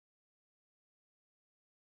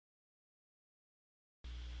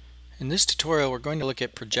In this tutorial, we're going to look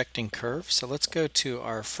at projecting curves. So let's go to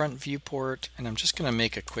our front viewport, and I'm just going to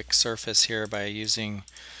make a quick surface here by using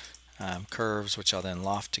curves, which I'll then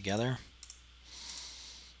loft together.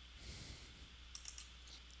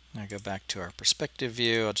 Now go back to our perspective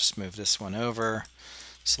view. I'll just move this one over,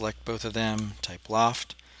 select both of them, type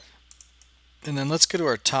loft. And then let's go to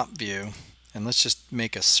our top view, and let's just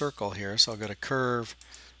make a circle here. So I'll go to curve,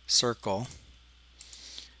 circle,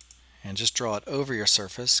 and just draw it over your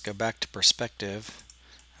surface. Go back to perspective,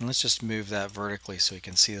 and let's just move that vertically so we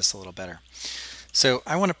can see this a little better. So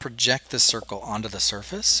I want to project this circle onto the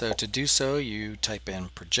surface. So to do so, you type in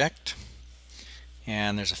project,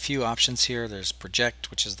 and there's a few options here. There's project,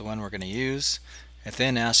 which is the one we're going to use. It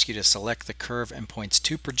then asks you to select the curve and points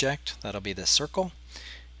to project. That'll be the circle,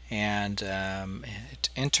 and hit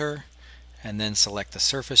enter, and then select the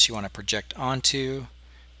surface you want to project onto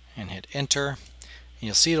and hit enter. And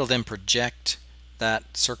you'll see it'll then project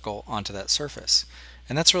that circle onto that surface.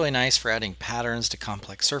 And that's really nice for adding patterns to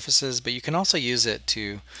complex surfaces, but you can also use it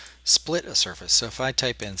to split a surface. So if I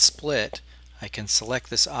type in split, I can select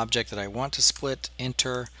this object that I want to split,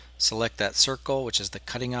 enter, select that circle, which is the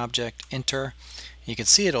cutting object, enter. You can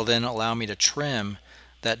see it'll then allow me to trim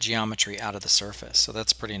that geometry out of the surface. So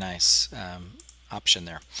that's a pretty nice option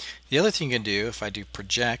there. The other thing you can do, if I do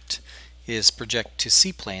project, is project to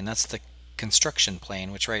C-plane. That's the construction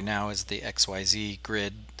plane, which right now is the XYZ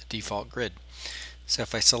grid, the default grid. So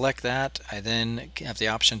if I select that, I then have the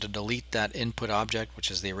option to delete that input object, which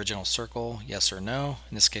is the original circle, yes or no.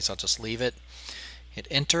 In this case, I'll just leave it. Hit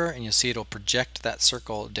enter, and you'll see it'll project that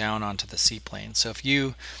circle down onto the C-plane. So if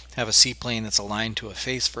you have a C-plane that's aligned to a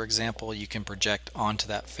face, for example, you can project onto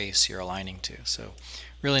that face you're aligning to. So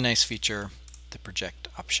really nice feature, the project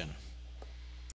option.